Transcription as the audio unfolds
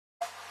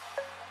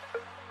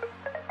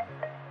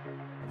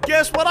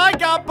guess what I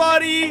got,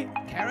 buddy?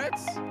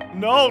 Carrots?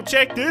 No,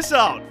 check this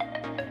out.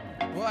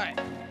 What?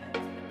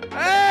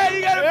 Hey,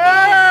 you got a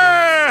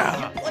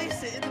Yeah! You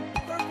place it in the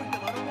perfect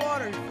amount of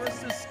water for us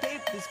to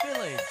escape this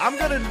village. I'm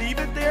gonna leave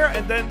it there,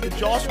 and then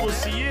Josh will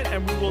see it,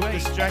 and we will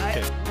distract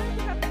him.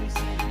 You have to be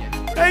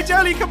seeing it. Hey,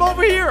 Jelly, come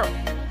over here.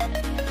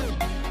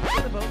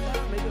 Put the boat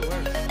down, make it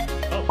worse.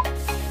 Oh,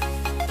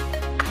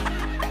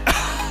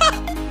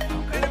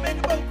 Okay, to make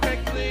a boat quick,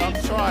 please. I'm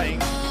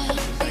trying.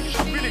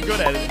 I'm really good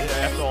at it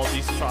after all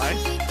these tries.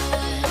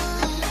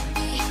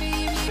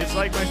 It's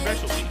like my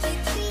specialty.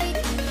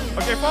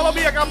 Okay, follow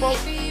me. I got boat.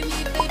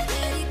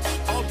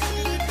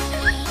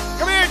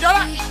 Come here,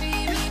 Jelly.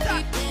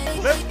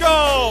 Let's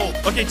go.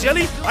 Okay,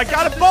 Jelly, I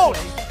got a boat.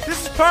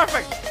 This is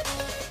perfect.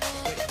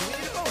 Wait, do we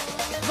need a boat?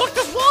 Look,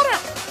 there's water.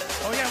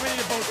 Oh yeah, we need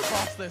a boat to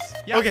cross this.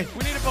 Yeah, Okay.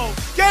 we need a boat.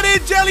 Get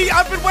in, Jelly.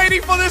 I've been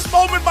waiting for this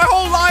moment my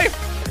whole life.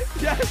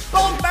 Yes.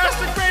 Boat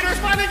Master Crainer is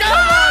finally got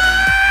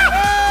Oh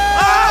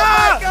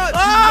my God! Do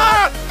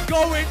not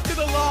go into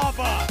the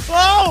lava.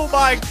 Oh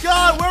my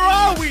God, where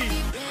are we?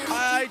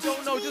 I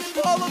don't know. Just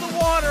follow the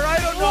water. I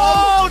don't know.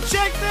 Whoa,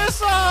 check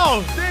this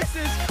out. This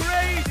is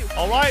crazy.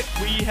 All right,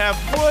 we have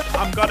wood.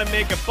 I'm gonna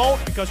make a boat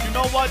because you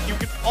know what? You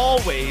can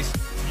always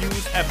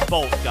use a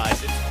boat,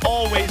 guys. It's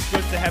always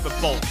good to have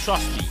a boat.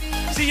 Trust me.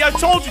 See, I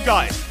told you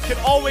guys. You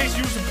can always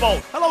use a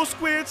boat. Hello,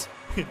 squids.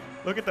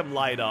 Look at them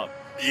light up.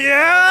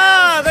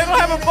 Yeah, they don't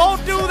have a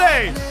boat, do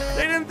they?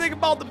 They didn't think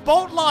about the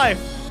boat life.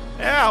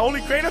 Yeah, only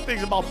Crainer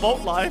thinks about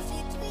boat life.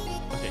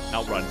 Okay,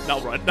 now run, now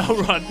run, now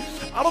run.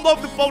 I don't know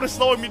if the boat is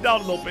slowing me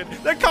down a little bit.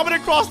 They're coming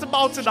across the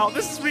mountain now.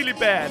 This is really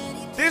bad.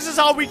 This is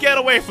how we get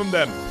away from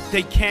them.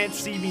 They can't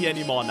see me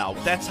anymore now.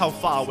 That's how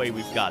far away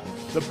we've gotten.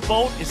 The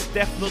boat is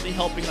definitely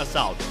helping us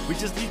out. We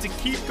just need to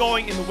keep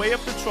going in the way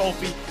of the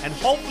trophy, and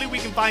hopefully we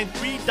can find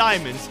 3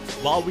 diamonds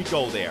while we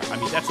go there. I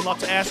mean, that's a lot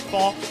to ask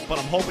for, but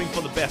I'm hoping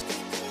for the best.